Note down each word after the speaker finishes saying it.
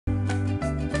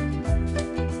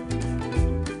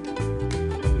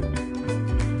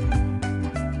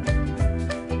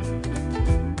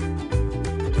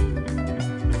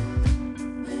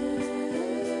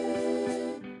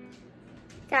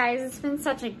guys, it's been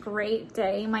such a great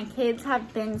day. My kids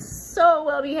have been so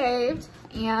well behaved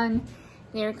and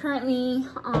they're currently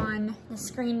on the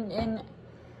screened-in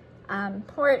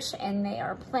porch and they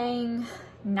are playing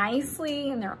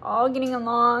nicely and they're all getting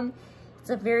along.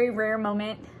 It's a very rare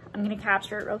moment. I'm gonna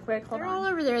capture it real quick. Hold on. They're all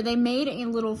over there. They made a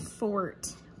little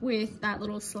fort with that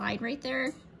little slide right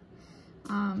there.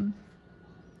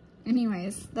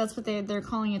 Anyways, that's what they're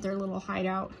calling it, their little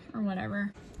hideout or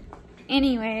whatever.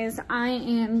 Anyways, I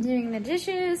am doing the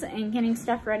dishes and getting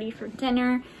stuff ready for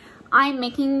dinner. I'm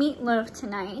making meatloaf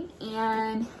tonight,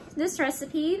 and this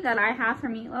recipe that I have for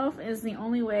meatloaf is the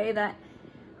only way that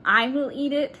I will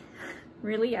eat it.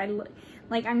 Really,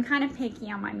 I'm kind of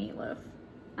picky on my meatloaf.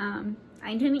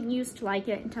 I didn't used to like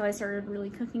it until I started really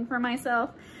cooking for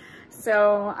myself.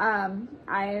 So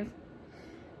I've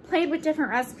played with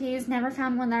different recipes, never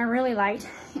found one that I really liked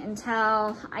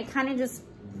until I kind of just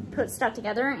put stuff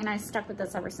together, and I stuck with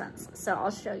this ever since. So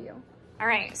I'll show you. All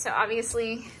right, so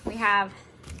obviously we have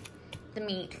the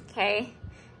meat, okay?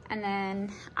 And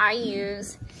then I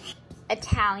use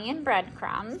Italian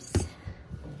breadcrumbs,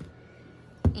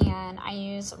 and I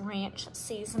use ranch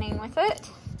seasoning with it.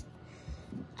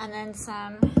 And then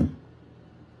some,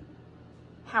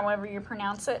 however you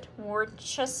pronounce it,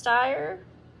 Worcestershire,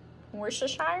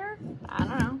 I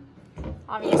don't know.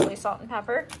 Obviously salt and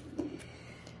pepper.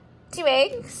 2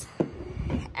 eggs.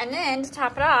 And then to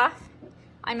top it off,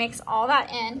 I mix all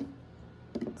that in.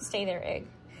 Stay there, egg.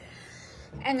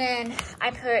 And then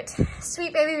I put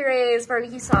Sweet Baby Ray's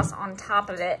barbecue sauce on top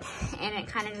of it, and it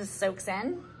kind of just soaks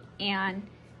in. And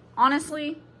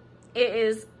honestly, it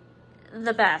is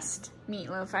the best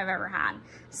meatloaf I've ever had.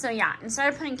 So yeah,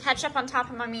 instead of putting ketchup on top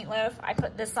of my meatloaf, I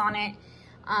put this on it.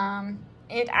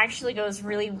 It actually goes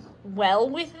really well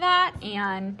with that,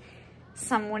 and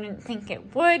some wouldn't think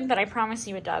it would, but I promise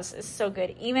you it does. It's so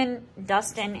good. Even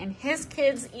Dustin and his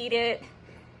kids eat it,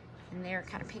 and they're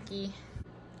kind of picky.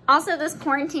 Also, this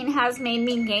quarantine has made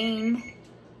me gain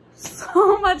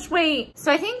so much weight.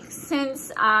 So I think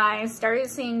since I started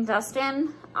seeing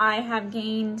Dustin, I have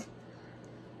gained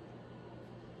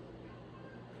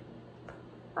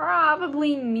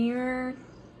probably near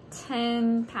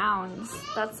 10 pounds.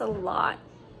 That's a lot.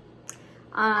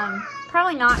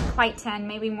 Probably not quite 10,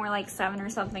 maybe more like 7 or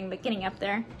something, but getting up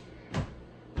there.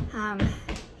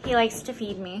 He likes to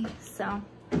feed me, so.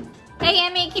 Hey,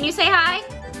 Emmy, can you say hi?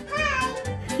 Hi.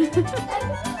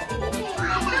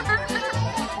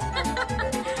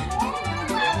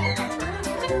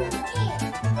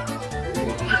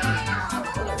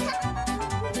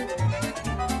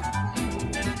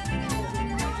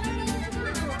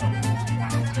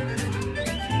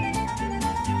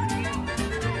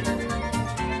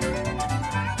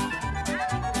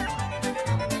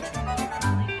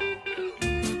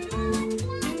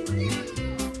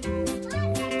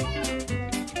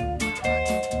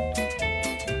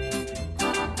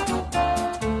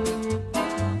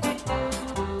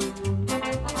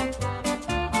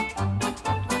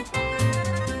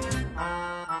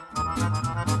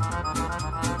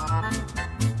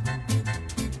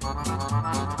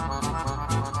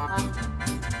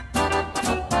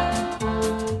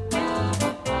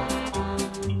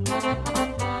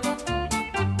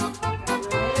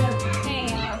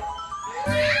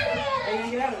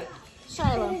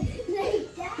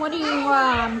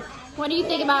 What do you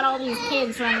think about all these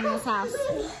kids running this house?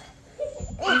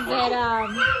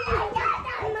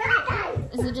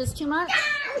 Is it just too much?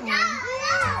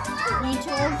 Are you too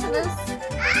old for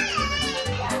this?